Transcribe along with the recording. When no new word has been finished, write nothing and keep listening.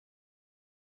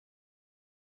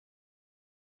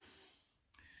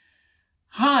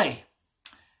Hi,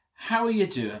 how are you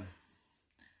doing?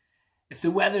 If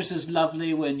the weather's as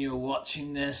lovely when you're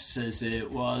watching this as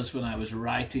it was when I was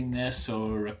writing this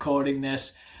or recording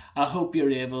this, I hope you're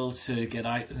able to get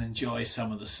out and enjoy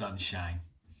some of the sunshine.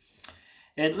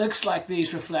 It looks like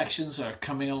these reflections are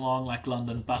coming along like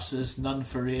London buses, none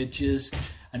for ages,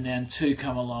 and then two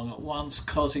come along at once,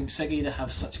 causing Siggy to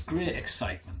have such great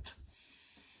excitement.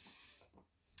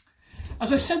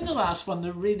 As I said in the last one,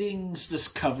 the readings this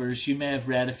covers you may have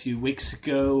read a few weeks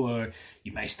ago, or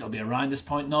you may still be around this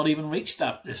point, not even reached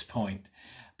this point.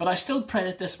 But I still pray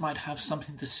that this might have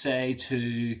something to say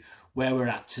to where we're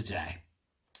at today.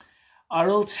 Our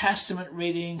Old Testament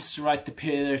readings throughout the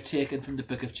period are taken from the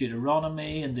book of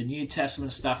Deuteronomy, and the New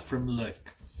Testament stuff from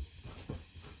Luke.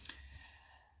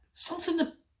 Something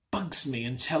that bugs me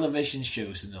in television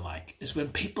shows and the like is when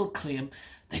people claim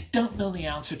they don't know the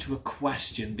answer to a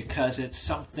question because it's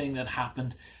something that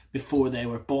happened before they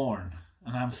were born.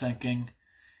 And I'm thinking,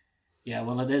 yeah,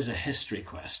 well, it is a history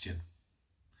question.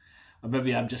 Or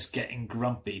maybe I'm just getting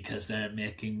grumpy because they're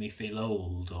making me feel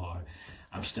old, or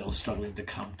I'm still struggling to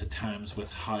come to terms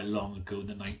with how long ago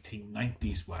the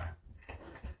 1990s were.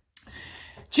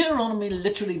 Deuteronomy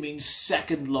literally means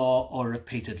second law or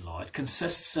repeated law. It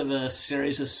consists of a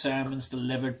series of sermons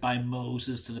delivered by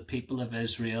Moses to the people of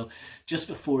Israel just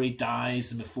before he dies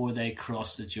and before they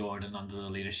cross the Jordan under the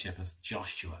leadership of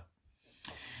Joshua.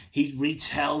 He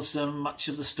retells them much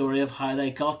of the story of how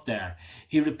they got there.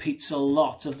 He repeats a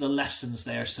lot of the lessons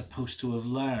they are supposed to have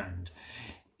learned.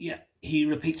 He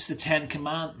repeats the Ten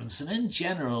Commandments and in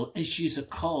general issues a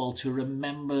call to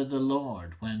remember the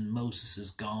Lord when Moses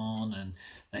is gone and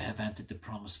they have entered the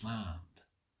promised land.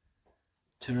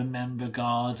 To remember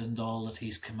God and all that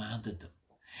he's commanded them.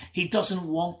 He doesn't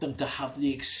want them to have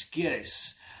the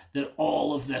excuse that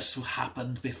all of this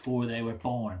happened before they were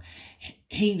born.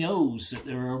 He knows that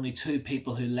there are only two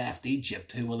people who left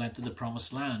Egypt who will enter the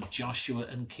promised land, Joshua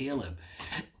and Caleb.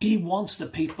 He wants the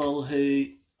people who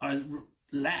are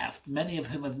left, many of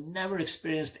whom have never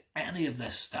experienced any of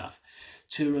this stuff,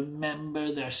 to remember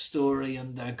their story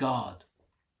and their God.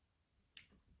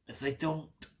 If they don't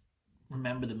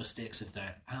remember the mistakes of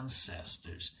their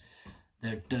ancestors,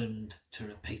 they're doomed to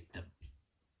repeat them.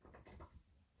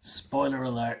 Spoiler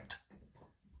alert,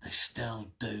 they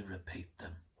still do repeat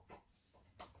them.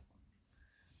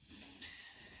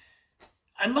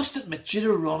 I must admit,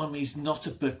 Deuteronomy's not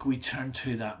a book we turn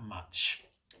to that much.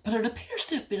 But it appears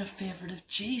to have been a favourite of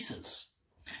Jesus.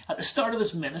 At the start of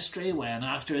his ministry, when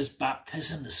after his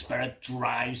baptism the Spirit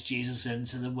drives Jesus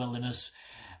into the wilderness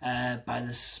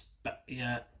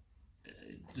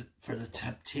for the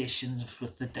temptations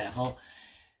with the devil,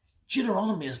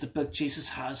 Deuteronomy is the book Jesus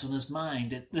has on his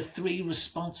mind. The three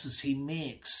responses he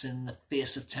makes in the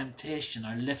face of temptation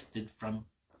are lifted from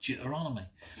Deuteronomy.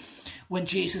 When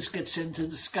Jesus gets into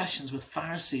discussions with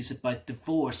Pharisees about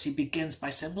divorce, he begins by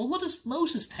saying, well, what does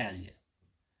Moses tell you?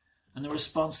 And the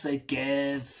response they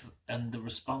give and the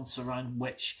response around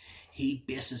which he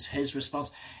bases his response,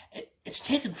 it's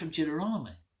taken from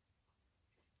Deuteronomy.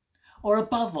 Or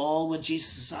above all, when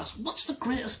Jesus is asked, what's the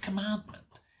greatest commandment?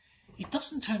 He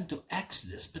doesn't turn to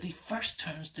Exodus, but he first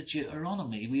turns to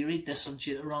Deuteronomy. We read this on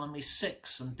Deuteronomy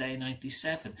 6 on day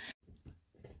 97.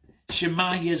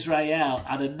 Shema Yisrael,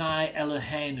 Adonai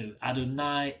Eloheinu,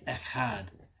 Adonai Echad.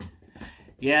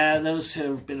 Yeah, those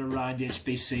who have been around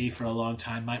HBC for a long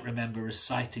time might remember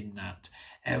reciting that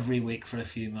every week for a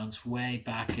few months, way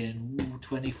back in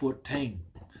 2014.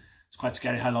 It's quite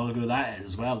scary how long ago that is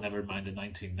as well, never mind the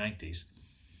 1990s.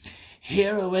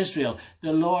 Hear, O Israel,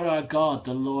 the Lord our God,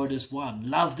 the Lord is one.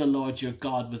 Love the Lord your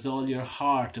God with all your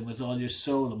heart and with all your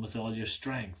soul and with all your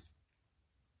strength.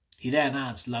 He then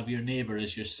adds, love your neighbour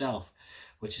as yourself,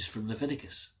 which is from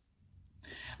Leviticus.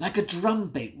 Like a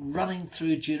drumbeat running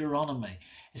through Deuteronomy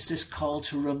is this call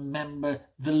to remember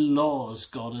the laws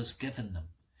God has given them.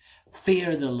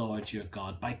 Fear the Lord your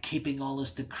God by keeping all his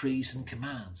decrees and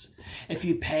commands. If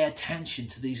you pay attention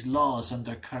to these laws and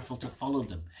are careful to follow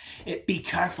them, be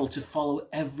careful to follow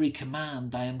every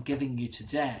command I am giving you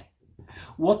today.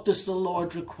 What does the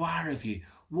Lord require of you?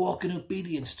 Walk in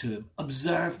obedience to him.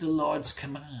 Observe the Lord's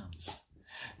commands.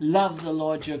 Love the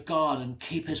Lord your God and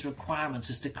keep his requirements,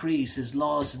 his decrees, his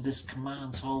laws and his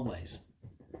commands always.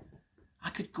 I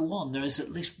could go on. There is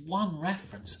at least one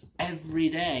reference every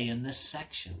day in this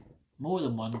section. More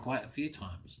than one, quite a few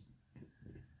times.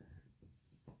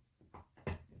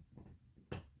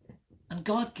 And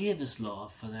God gave his law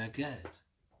for their good.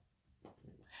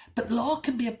 But law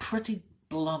can be a pretty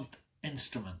blunt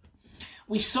instrument.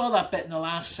 We saw that bit in the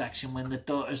last section when the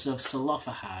daughters of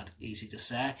Zelophehad, easy to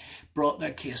say, brought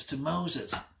their case to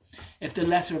Moses. If the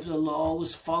letter of the law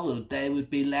was followed, they would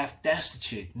be left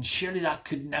destitute. And surely that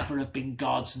could never have been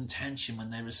God's intention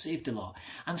when they received the law.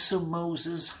 And so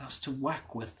Moses has to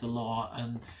work with the law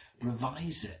and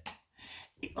revise it.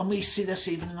 And we see this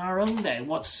even in our own day.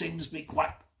 What seems to be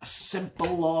quite a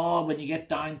simple law, when you get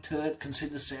down to it,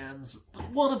 consider sins.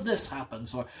 What if this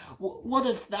happens? Or what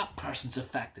if that person's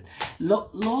affected?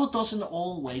 Law doesn't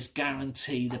always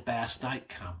guarantee the best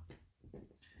outcome.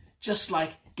 Just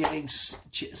like giving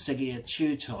Siggy a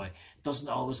chew toy doesn't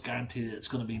always guarantee that it's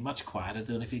going to be much quieter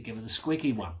than if you give it a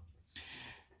squeaky one.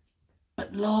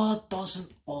 But law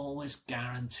doesn't always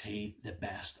guarantee the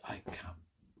best outcome.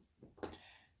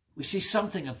 We see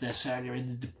something of this earlier in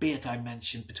the debate I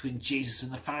mentioned between Jesus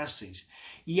and the Pharisees.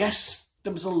 Yes,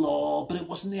 there was a law, but it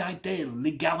wasn't the ideal.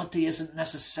 Legality isn't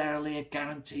necessarily a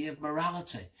guarantee of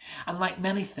morality. And like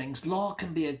many things, law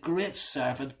can be a great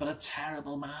servant, but a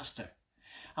terrible master.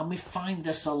 And we find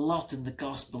this a lot in the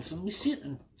Gospels, and we see it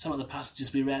in some of the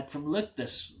passages we read from Luke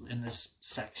in this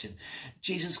section.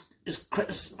 Jesus is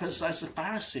criticised the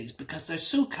Pharisees because they're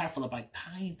so careful about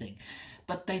tithing,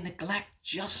 but they neglect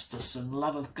justice and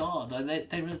love of God.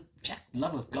 They reject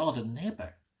love of God and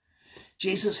neighbour.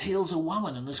 Jesus heals a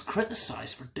woman and is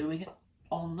criticised for doing it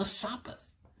on the Sabbath.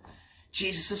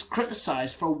 Jesus is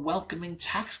criticised for welcoming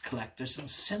tax collectors and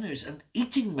sinners and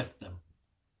eating with them.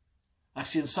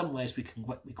 Actually, in some ways, we can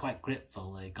be quite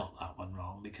grateful they got that one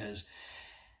wrong, because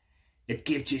it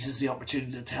gave Jesus the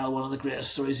opportunity to tell one of the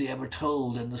greatest stories he ever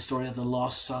told, in the story of the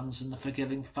lost sons and the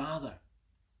forgiving father.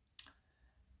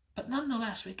 But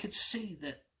nonetheless, we could see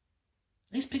that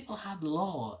these people had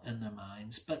law in their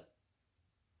minds, but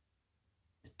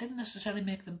it didn't necessarily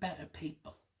make them better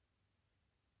people.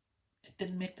 It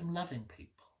didn't make them loving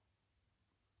people.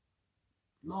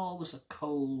 Law was a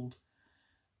cold,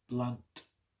 blunt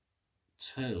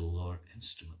tool or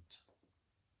instrument.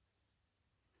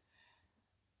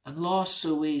 And law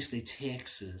so easily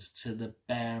takes us to the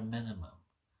bare minimum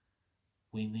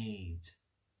we need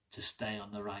to stay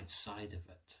on the right side of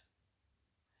it.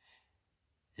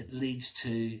 It leads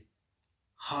to,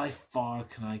 how far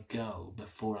can I go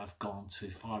before I've gone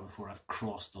too far, before I've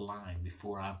crossed the line,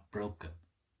 before I've broken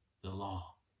the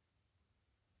law?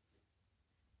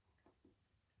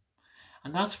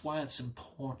 And that's why it's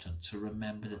important to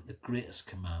remember that the greatest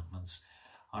commandments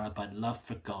are about love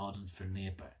for God and for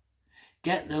neighbour.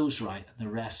 Get those right and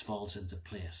the rest falls into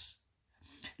place.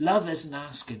 Love isn't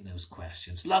asking those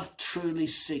questions. Love truly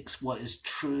seeks what is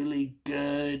truly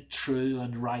good, true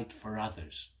and right for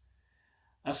others.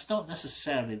 That's not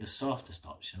necessarily the softest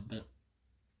option, but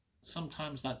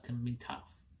sometimes that can be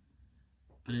tough.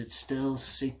 But it's still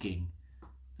seeking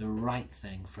the right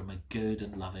thing from a good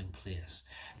and loving place.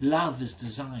 Love is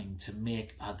designed to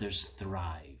make others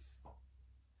thrive.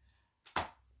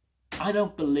 I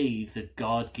don't believe that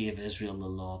God gave Israel the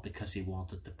law because he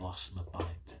wanted to boss them about.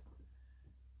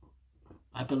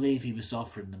 I believe he was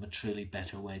offering them a truly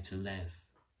better way to live.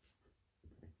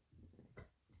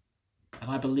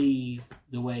 And I believe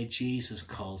the way Jesus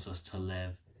calls us to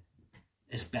live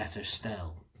is better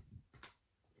still.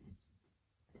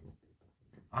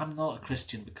 I'm not a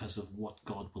Christian because of what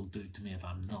God will do to me if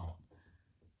I'm not.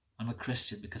 I'm a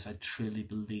Christian because I truly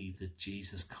believe that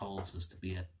Jesus calls us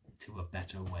to a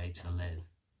better way to live.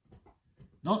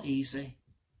 Not easy,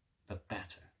 but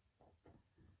better.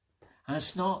 And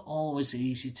it's not always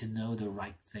easy to know the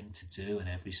right thing to do in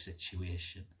every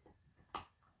situation.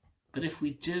 But if we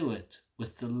do it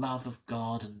with the love of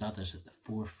God and others at the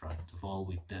forefront of all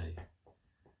we do,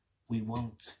 we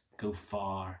won't go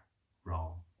far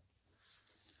wrong.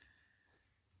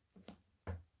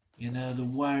 You know, the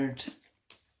word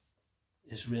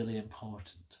is really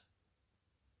important.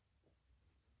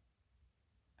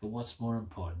 But what's more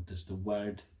important is the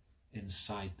word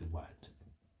inside the word.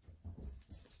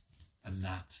 And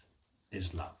that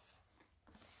is love.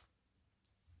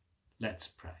 Let's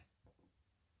pray.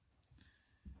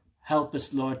 Help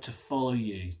us, Lord, to follow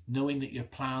you, knowing that your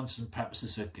plans and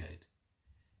purposes are good,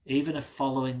 even if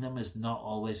following them is not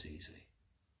always easy.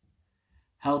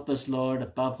 Help us, Lord,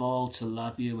 above all, to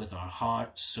love you with our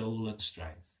heart, soul and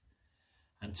strength,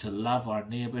 and to love our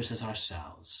neighbours as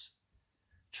ourselves,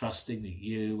 trusting that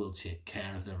you will take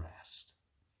care of the rest.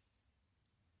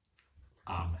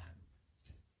 Amen.